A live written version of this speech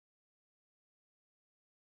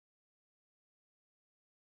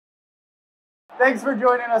Thanks for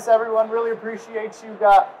joining us, everyone. Really appreciate you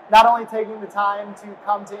not only taking the time to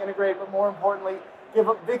come to Integrate, but more importantly, give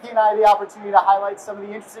Vicki and I the opportunity to highlight some of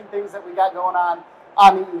the interesting things that we got going on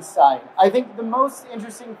the East Side. I think the most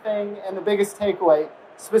interesting thing and the biggest takeaway,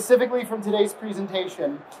 specifically from today's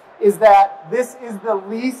presentation, is that this is the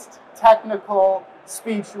least technical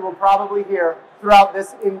speech you will probably hear throughout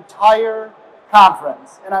this entire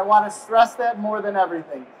conference. And I want to stress that more than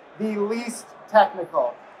everything. The least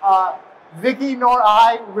technical. Vicki nor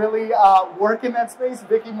I really work in that space,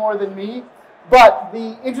 Vicki more than me. But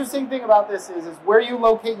the interesting thing about this is where you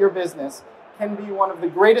locate your business can be one of the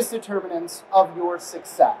greatest determinants of your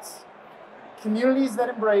success. Communities that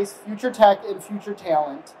embrace future tech and future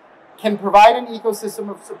talent can provide an ecosystem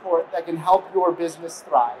of support that can help your business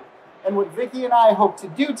thrive. And what Vicki and I hope to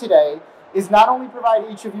do today is not only provide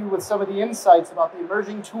each of you with some of the insights about the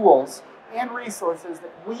emerging tools and resources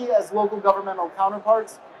that we as local governmental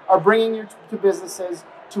counterparts are bringing you to businesses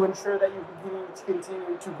to ensure that you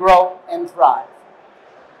continue to grow and thrive.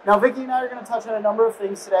 Now, Vicki and I are going to touch on a number of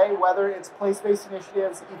things today, whether it's place-based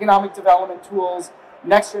initiatives, economic development tools,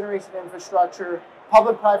 next-generation infrastructure,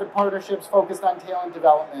 public-private partnerships focused on talent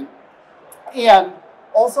development, and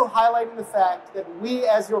also highlighting the fact that we,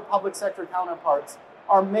 as your public sector counterparts,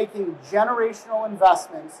 are making generational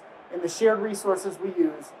investments in the shared resources we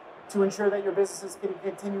use to ensure that your businesses can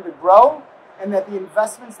continue to grow and that the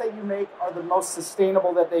investments that you make are the most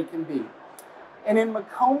sustainable that they can be. And in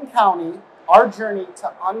Macomb County, our journey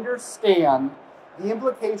to understand the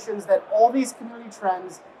implications that all these community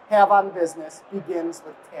trends have on business begins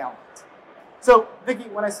with talent. So, Vicki,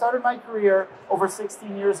 when I started my career over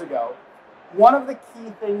 16 years ago, one of the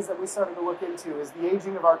key things that we started to look into is the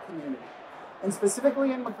aging of our community. And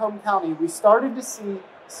specifically in Macomb County, we started to see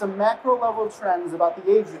some macro-level trends about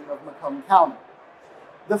the aging of Macomb County.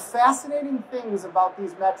 The fascinating things about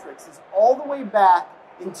these metrics is all the way back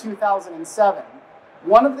in 2007,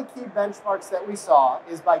 one of the key benchmarks that we saw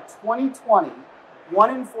is by 2020,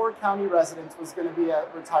 1 in 4 county residents was going to be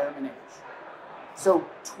at retirement age. So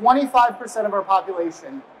 25% of our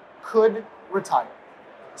population could retire.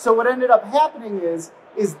 So what ended up happening is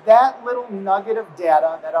that little nugget of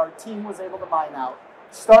data that our team was able to mine out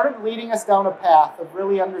started leading us down a path of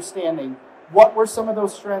really understanding what were some of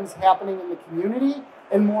those trends happening in the community,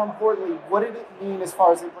 and more importantly, what did it mean as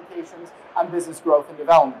far as implications on business growth and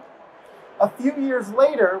development. A few years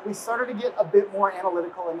later, we started to get a bit more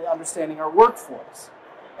analytical in understanding our workforce.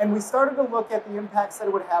 And we started to look at the impacts that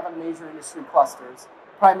it would have on major industry clusters,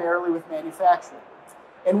 primarily with manufacturing.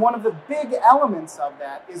 And one of the big elements of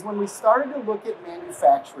that is when we started to look at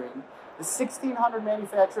manufacturing, the 1,600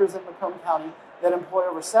 manufacturers in Macomb County that employ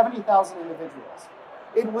over 70,000 individuals.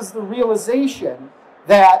 It was the realization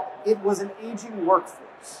that it was an aging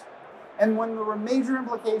workforce. And when there were major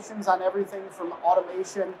implications on everything from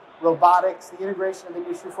automation, robotics, the integration of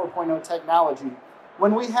Industry 4.0 technology,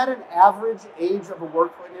 when we had an average age of a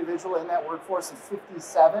individual in that workforce of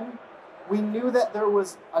 57, we knew that there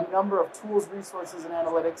was a number of tools, resources, and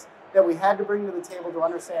analytics that we had to bring to the table to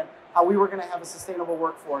understand how we were going to have a sustainable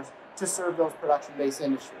workforce to serve those production-based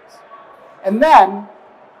industries. And then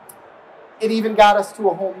it even got us to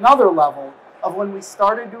a whole nother level of when we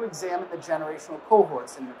started to examine the generational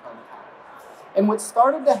cohorts in Macomb County. And what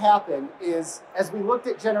started to happen is, as we looked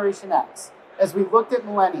at Generation X, as we looked at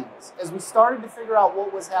millennials, as we started to figure out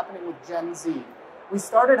what was happening with Gen Z, we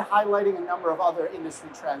started highlighting a number of other industry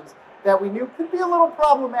trends that we knew could be a little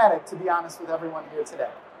problematic, to be honest with everyone here today.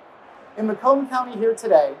 In Macomb County here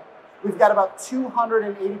today, we've got about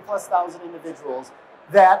 280,000+ individuals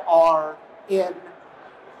that are in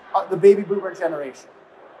the baby boomer generation.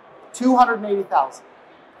 280,000.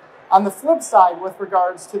 On the flip side, with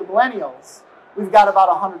regards to the millennials, we've got about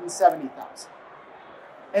 170,000.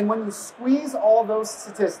 And when you squeeze all those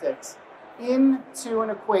statistics into an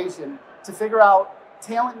equation to figure out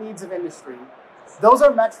talent needs of industry, those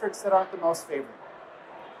are metrics that aren't the most favorable.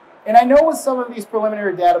 And I know with some of these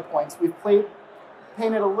preliminary data points, we've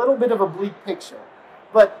painted a little bit of a bleak picture.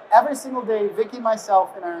 But every single day, Vicki,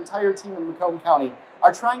 myself, and our entire team in Macomb County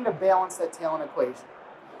are trying to balance that talent equation.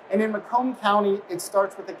 And in Macomb County, it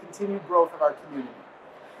starts with the continued growth of our community.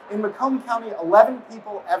 In Macomb County, 11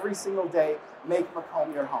 people every single day make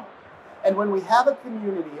Macomb your home. And when we have a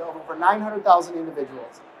community of over 900,000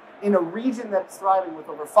 individuals in a region that's thriving with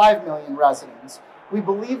over 5 million residents, we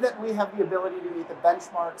believe that we have the ability to meet the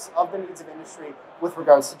benchmarks of the needs of industry with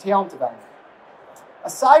regards to talent development.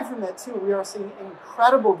 Aside from that, too, we are seeing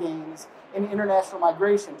incredible gains in international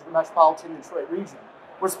migration to the metropolitan Detroit region,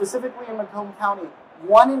 where specifically in Macomb County,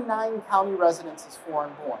 1 in 9 county residents is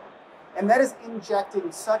foreign born. And that is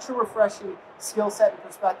injecting such a refreshing skill set and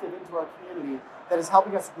perspective into our community that is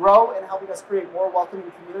helping us grow and helping us create more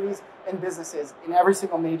welcoming communities and businesses in every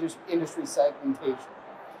single major industry segmentation.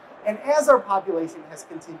 And as our population has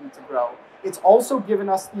continued to grow, it's also given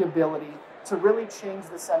us the ability to really change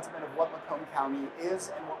the sentiment of what Macomb County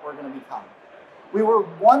is and what we're going to become. We were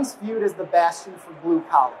once viewed as the bastion for blue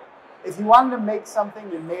collar. If you wanted to make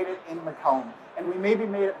something, you made it in Macomb, and we maybe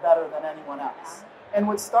made it better than anyone else. And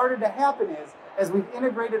what started to happen is, as we've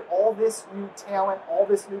integrated all this new talent, all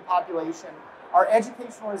this new population, our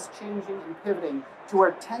education is changing and pivoting to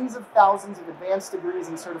where tens of thousands of advanced degrees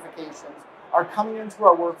and certifications are coming into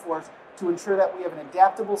our workforce to ensure that we have an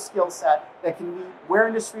adaptable skill set that can meet where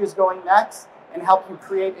industry is going next and help you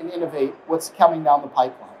create and innovate what's coming down the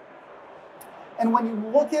pipeline. And when you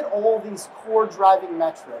look at all these core driving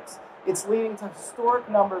metrics, it's leading to historic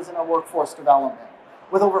numbers in our workforce development.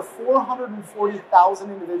 With over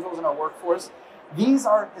 440,000 individuals in our workforce, these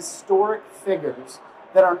are historic figures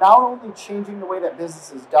that are not only changing the way that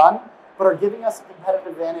business is done, but are giving us a competitive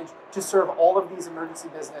advantage to serve all of these emergency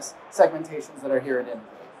business segmentations that are here at Integr8.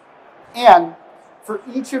 And for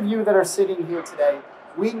each of you that are sitting here today,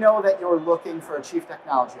 we know that you're looking for a chief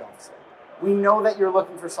technology officer. We know that you're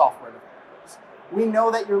looking for software developers. We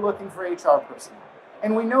know that you're looking for HR personnel.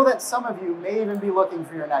 And we know that some of you may even be looking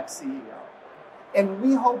for your next CEO. And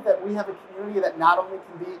we hope that we have a community that not only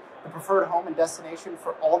can be the preferred home and destination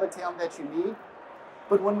for all the talent that you need,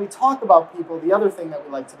 but when we talk about people, the other thing that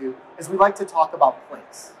we like to do is we like to talk about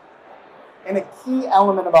place. And a key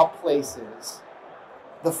element about place is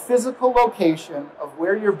the physical location of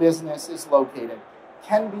where your business is located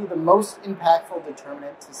can be the most impactful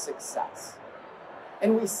determinant to success.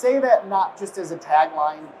 And we say that not just as a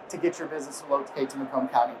tagline to get your business to locate to Macomb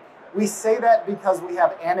County. We say that because we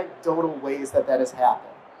have anecdotal ways that has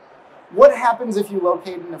happened. What happens if you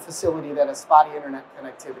locate in a facility that has spotty internet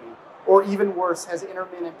connectivity, or even worse, has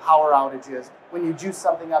intermittent power outages when you juice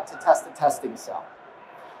something up to test a testing cell?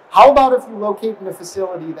 How about if you locate in a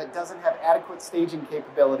facility that doesn't have adequate staging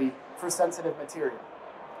capability for sensitive material?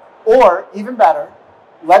 Or, even better,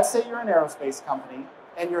 let's say you're an aerospace company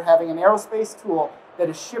and you're having an aerospace tool that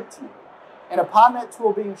is shipped to you. And upon that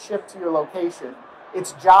tool being shipped to your location,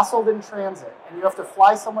 it's jostled in transit, and you have to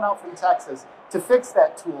fly someone out from Texas to fix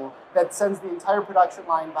that tool that sends the entire production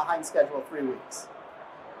line behind schedule 3 weeks.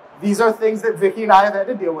 These are things that Vicki and I have had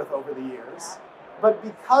to deal with over the years. But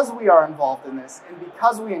because we are involved in this, and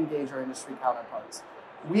because we engage our industry counterparts,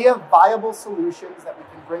 we have viable solutions that we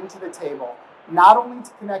can bring to the table, not only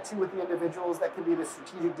to connect you with the individuals that can be the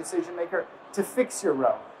strategic decision maker to fix your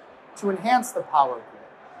road, to enhance the power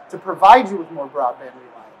grid, to provide you with more broadband reliability.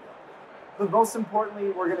 But most importantly,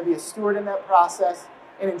 we're going to be a steward in that process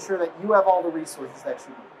and ensure that you have all the resources that you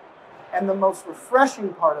need. And the most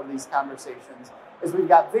refreshing part of these conversations is we've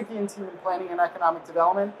got Vicki and team in planning and economic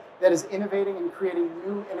development that is innovating and creating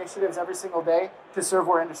new initiatives every single day to serve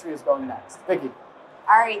where industry is going next. Vicki.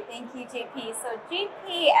 All right, thank you, JP. So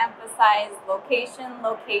JP emphasized location,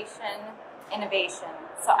 innovation.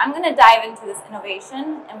 So I'm going to dive into this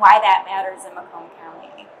innovation and why that matters in Macomb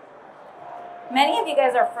County. Many of you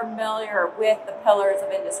guys are familiar with the pillars of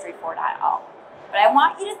Industry 4.0, but I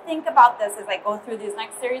want you to think about this as I go through these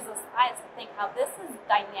next series of slides to think how this is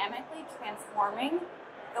dynamically transforming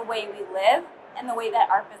the way we live and the way that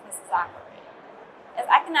our businesses operate. As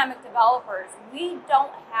economic developers, we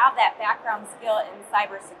don't have that background skill in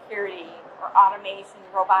cybersecurity or automation,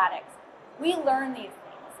 robotics. We learn these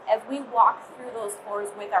things as we walk through those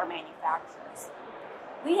floors with our manufacturers.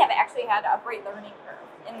 We have actually had a great learning curve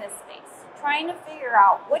in this space, trying to figure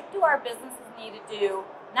out what do our businesses need to do,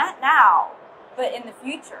 not now, but in the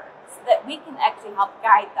future, so that we can actually help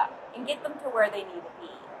guide them and get them to where they need to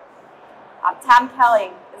be. Tom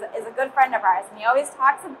Kelly is a good friend of ours, and he always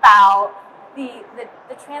talks about the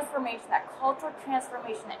transformation, that cultural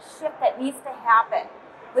transformation, that shift that needs to happen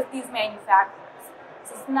with these manufacturers.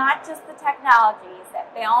 So it's not just the technology, it's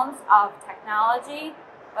that balance of technology,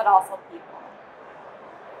 but also people.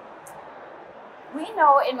 We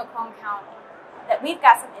know in Macomb County that we've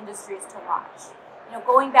got some industries to watch. You know,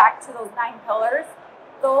 going back to those 9 pillars,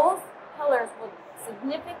 those pillars will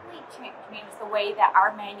significantly change the way that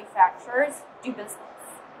our manufacturers do business.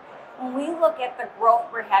 When we look at the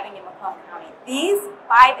growth we're having in Macomb County, these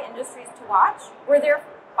 5 industries to watch were there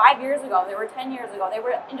 5 years ago, they were 10 years ago, they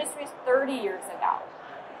were industries 30 years ago.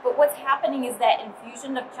 But what's happening is that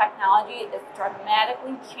infusion of technology is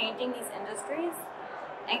dramatically changing these industries.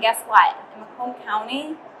 And guess what? In Macomb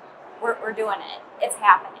County, we're doing it. It's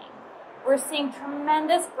happening. We're seeing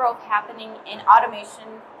tremendous growth happening in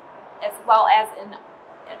automation as well as in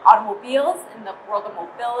in automobiles, in the world of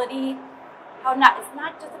mobility, it's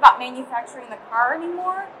not just about manufacturing the car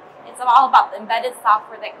anymore, it's all about the embedded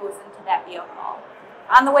software that goes into that vehicle.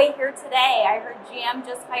 On the way here today, I heard GM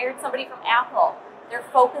just hired somebody from Apple. They're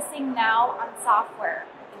focusing now on software.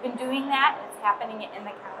 They've been doing that, and it's happening in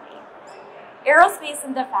the county. Aerospace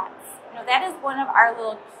and defense. That is one of our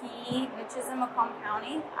little key niches in Macomb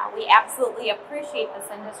County. We absolutely appreciate this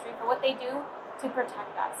industry for what they do to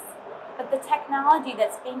protect us. But the technology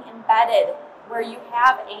that's being embedded, where you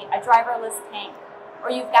have a driverless tank,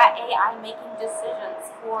 or you've got AI making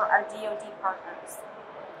decisions for our DoD partners.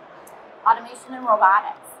 Automation and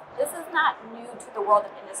robotics. This is not new to the world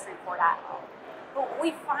of Industry 4.0. But what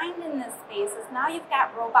we find in this space is now you've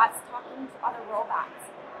got robots talking to other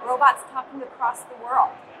robots talking across the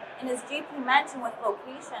world. And as JP mentioned with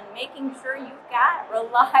location, making sure you've got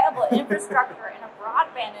reliable infrastructure and a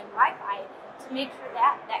broadband and Wi-Fi to make sure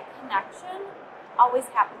that connection always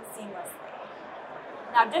happens seamlessly.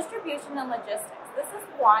 Now, distribution and logistics. This is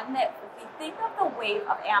one that, if we think of the wave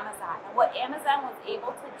of Amazon and what Amazon was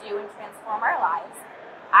able to do and transform our lives,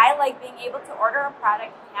 I like being able to order a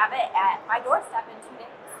product and have it at my doorstep in 2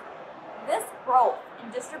 days. This growth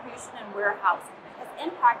in distribution and warehousing has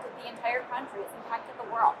impacted the entire country. It's impacted the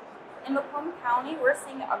world. In Macomb County, we're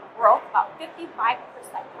seeing a growth, about 55%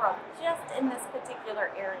 growth, just in this particular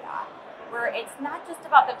area, where it's not just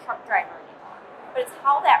about the truck driver anymore, but it's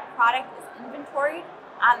how that product is inventoried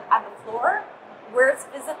on the floor, where it's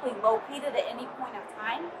physically located at any point of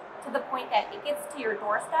time, to the point that it gets to your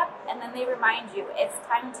doorstep, and then they remind you it's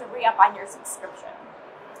time to re-up on your subscription.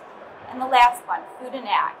 And the last one, food and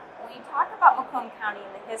ag. When you talk about Macomb County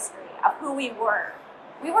and the history of who we were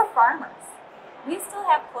farmers. We still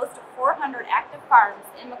have close to 400 active farms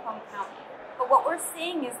in Macomb County. But what we're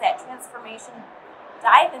seeing is that transformation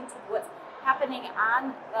dive into what's happening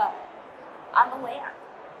on the land.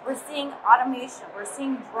 We're seeing automation, we're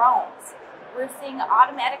seeing drones, we're seeing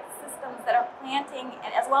automatic systems that are planting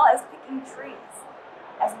and as well as picking trees,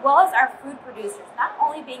 as well as our food producers not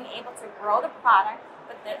only being able to grow the product,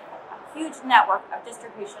 but a huge network of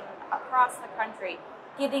distribution across the country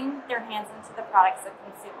getting their hands into the products of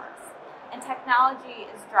consumers. And technology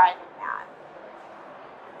is driving that.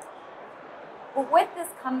 But with this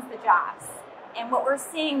comes the jobs. And what we're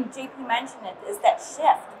seeing, JP mentioned it, is that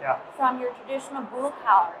shift from your traditional blue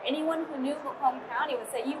collar. Anyone who knew Macomb County would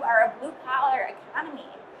say, you are a blue collar economy.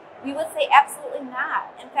 We would say absolutely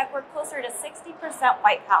not. In fact, we're closer to 60%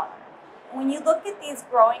 white collar. When you look at these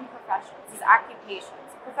growing professions, these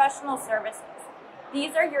occupations, professional services,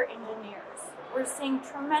 these are your engineers. We're seeing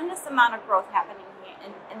tremendous amount of growth happening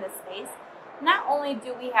in this space. Not only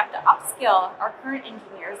do we have to upskill our current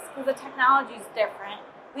engineers, because the technology is different,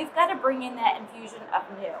 we've got to bring in that infusion of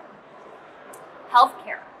new.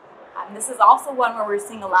 Healthcare. This is also one where we're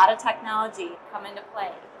seeing a lot of technology come into play,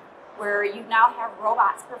 where you now have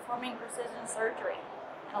robots performing precision surgery.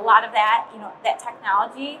 And a lot of that, that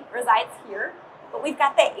technology resides here, but we've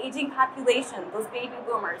got that aging population, those baby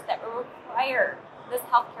boomers that will require this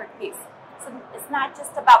healthcare piece. So it's not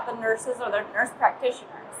just about the nurses or the nurse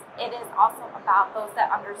practitioners. It is also about those that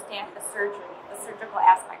understand the surgery, the surgical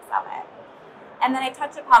aspects of it. And then I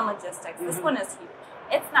touch upon logistics. This one is huge.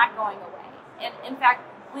 It's not going away. And in fact,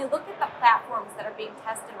 when we look at the platforms that are being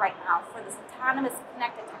tested right now for this autonomous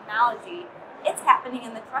connected technology, it's happening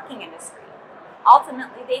in the trucking industry.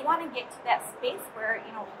 Ultimately, they want to get to that space where,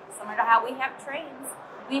 similar to how we have trains,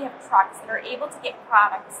 we have trucks that are able to get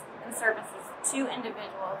products and services to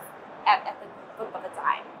individuals at the flip of a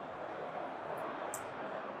dime.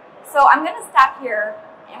 So I'm going to stop here,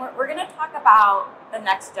 and we're going to talk about the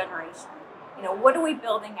next generation. What are we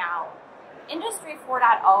building out? Industry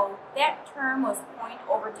 4.0, that term was coined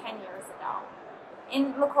over 10 years ago.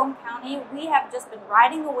 In Macomb County, we have just been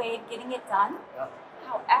riding the wave, getting it done. Yeah.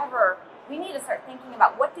 However, we need to start thinking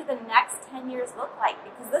about what do the next 10 years look like,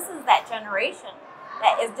 because this is that generation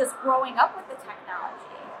that is just growing up with the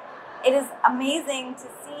technology. It is amazing to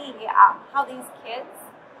see how these kids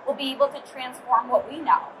will be able to transform what we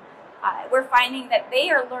know. We're finding that they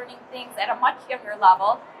are learning things at a much younger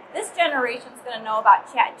level. This generation is going to know about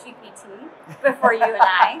ChatGPT before you and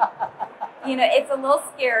I. It's a little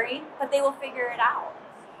scary, but they will figure it out.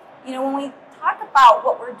 When we talk about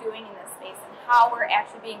what we're doing in this space and how we're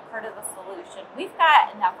actually being part of the solution, we've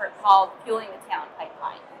got an effort called Fueling the Talent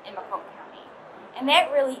Pipeline in Macomb County. And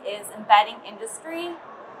that really is embedding industry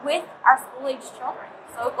with our school-age children.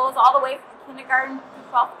 So it goes all the way from kindergarten to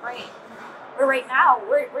 12th grade. Where right now,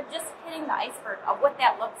 we're just hitting the iceberg of what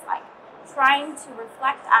that looks like. Trying to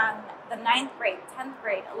reflect on the 9th grade, 10th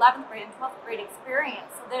grade, 11th grade, and 12th grade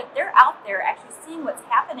experience so that they're out there actually seeing what's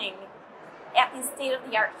happening at these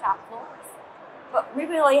state-of-the-art shop floors. But we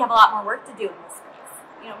really have a lot more work to do in this space.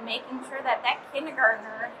 You know, making sure that that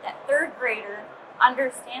kindergartner, that third grader,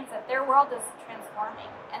 understands that their world is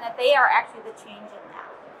transforming and that they are actually the change in that.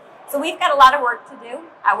 So we've got a lot of work to do.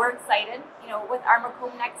 We're excited. You know, with our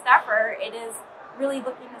Macomb Next effort, it is really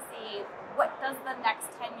looking to see what does the next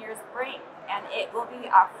 10 years bring, and it will be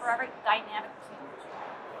a forever dynamic change.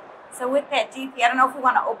 So with that, GP, I don't know if we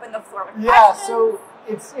want to open the floor with questions. So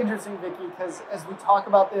it's interesting, Vicki, because as we talk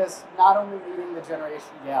about this, not only meeting the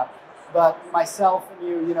generation gap, but myself and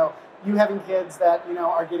you know, you having kids that, you know,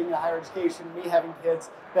 are getting a higher education, me having kids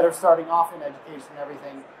that are starting off in education and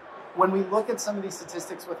everything. When we look at some of these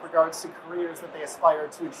statistics with regards to careers that they aspire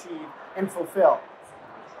to achieve and fulfill,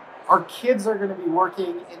 our kids are going to be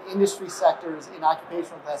working in industry sectors, in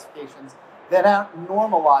occupational classifications that aren't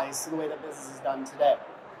normalized to the way that business is done today.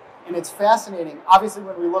 And it's fascinating. Obviously,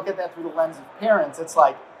 when we look at that through the lens of parents, it's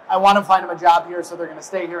like, I want to find them a job here so they're going to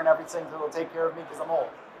stay here and everything so they'll take care of me because I'm old,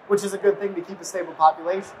 which is a good thing to keep a stable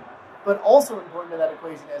population. But also important to that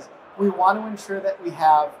equation is we want to ensure that we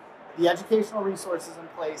have the educational resources in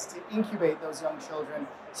place to incubate those young children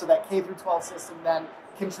so that K-12 system then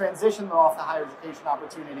can transition them off to higher education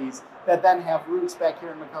opportunities that then have roots back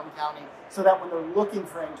here in Macomb County so that when they're looking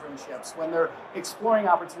for internships, when they're exploring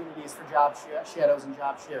opportunities for job shadows and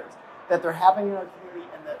job shares, that they're happening in our community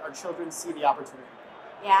and that our children see the opportunity.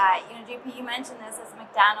 Yeah, you know, JP, you mentioned this as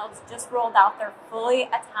McDonald's just rolled out their fully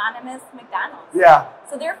autonomous McDonald's. Yeah.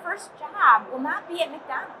 So their first job will not be at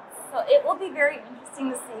McDonald's. So it will be very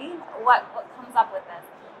interesting to see what comes up with this.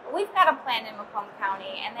 But we've got a plan in Macomb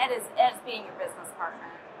County, and that is as being your business partner.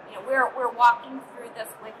 You know, we're walking through this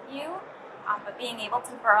with you, but being able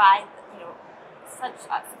to provide, you know, such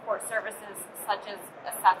support services, such as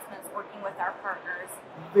assessments, working with our partners.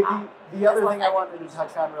 Vicki, the other thing I wanted to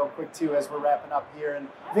touch on real quick too as we're wrapping up here, and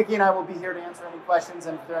Vicki and I will be here to answer any questions,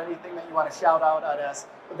 and if there's anything that you want to shout out at us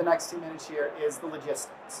for the next 2 minutes here is the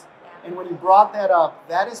logistics. And when you brought that up,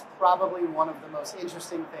 that is probably one of the most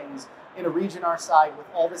interesting things in a region our size with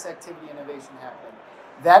all this activity and innovation happening.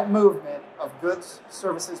 That movement of goods,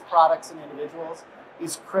 services, products, and individuals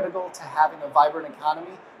is critical to having a vibrant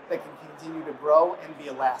economy that can continue to grow and be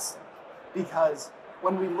elastic. Because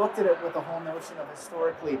when we looked at it with the whole notion of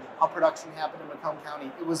historically how production happened in Macomb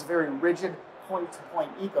County, it was a very rigid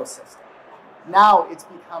point-to-point ecosystem. Now it's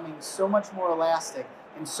becoming so much more elastic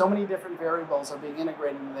and so many different variables are being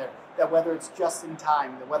integrated in there that whether it's just in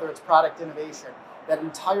time, that whether it's product innovation, that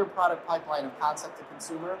entire product pipeline of concept to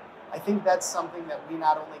consumer, I think that's something that we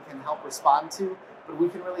not only can help respond to, but we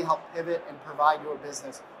can really help pivot and provide your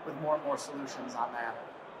business with more and more solutions on that.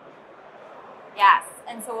 Yes,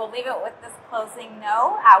 and so we'll leave it with this closing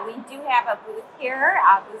note. We do have a booth here,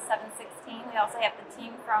 booth 716. We also have the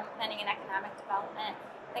team from Planning and Economic Development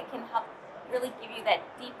that can help really give you that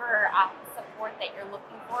deeper support that you're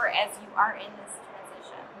looking for as you are in this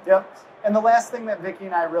transition. Yep. And the last thing that Vicki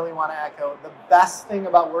and I really want to echo, the best thing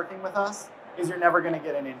about working with us is you're never going to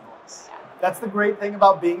get an invoice. Yeah. That's the great thing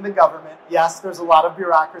about being the government. Yes, there's a lot of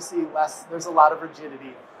bureaucracy, there's a lot of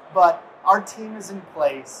rigidity, but our team is in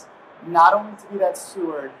place not only to be that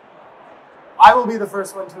steward. I will be the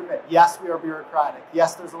first one to admit, yes, we are bureaucratic.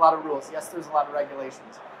 Yes, there's a lot of rules. Yes, there's a lot of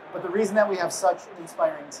regulations. But the reason that we have such an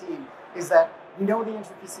inspiring team is that we know the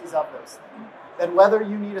intricacies of those things. That whether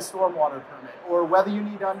you need a stormwater permit or whether you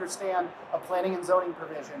need to understand a planning and zoning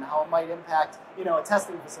provision, how it might impact, you know, a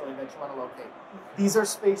testing facility that you want to locate. These are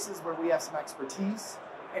spaces where we have some expertise.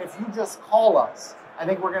 And if you just call us, I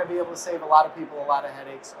think we're going to be able to save a lot of people a lot of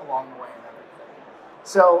headaches along the way and everything.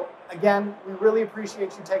 So again, we really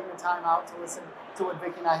appreciate you taking the time out to listen to what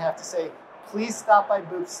Vicki and I have to say. Please stop by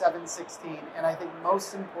booth 716. And I think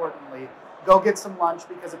most importantly, go get some lunch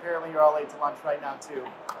because apparently you're all late to lunch right now too.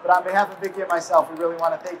 But on behalf of Vicki and myself, we really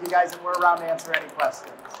want to thank you guys, and we're around to answer any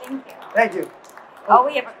questions. Thank you. Thank you. Oh,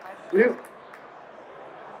 we have a question. We do.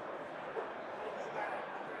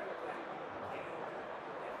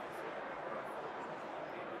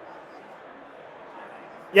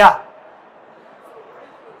 Yeah.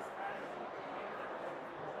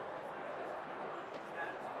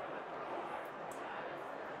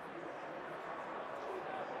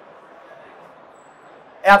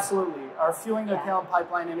 Absolutely. Our Fueling the Talent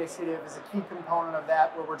Pipeline initiative is a key component of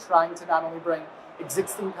that, where we're trying to not only bring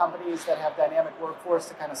existing companies that have dynamic workforce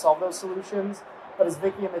to kind of solve those solutions, but as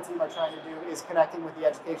Vicki and the team are trying to do is connecting with the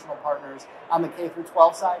educational partners on the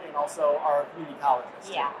K-12 side and also our community colleges.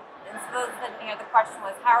 Yeah. And so the question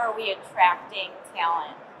was, how are we attracting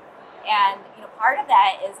talent? And part of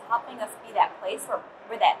that is helping us be that place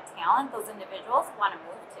where that talent, those individuals, want to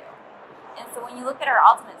move to. And so when you look at our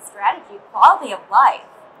ultimate strategy, quality of life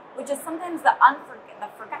which is sometimes the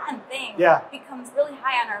forgotten thing, becomes really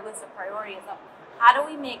high on our list of priorities of how do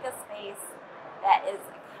we make a space that is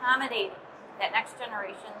accommodating that next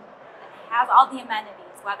generation, that has all the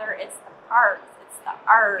amenities, whether it's the parks, it's the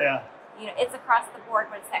art, you know, it's across the board,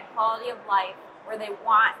 but it's that quality of life where they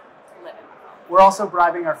want to live in Macomb. We're also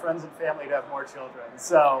bribing our friends and family to have more children.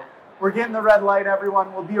 So we're getting the red light,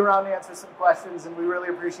 everyone. We'll be around to answer some questions, and we really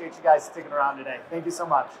appreciate you guys sticking around today. Thank you so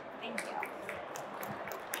much. Thank you.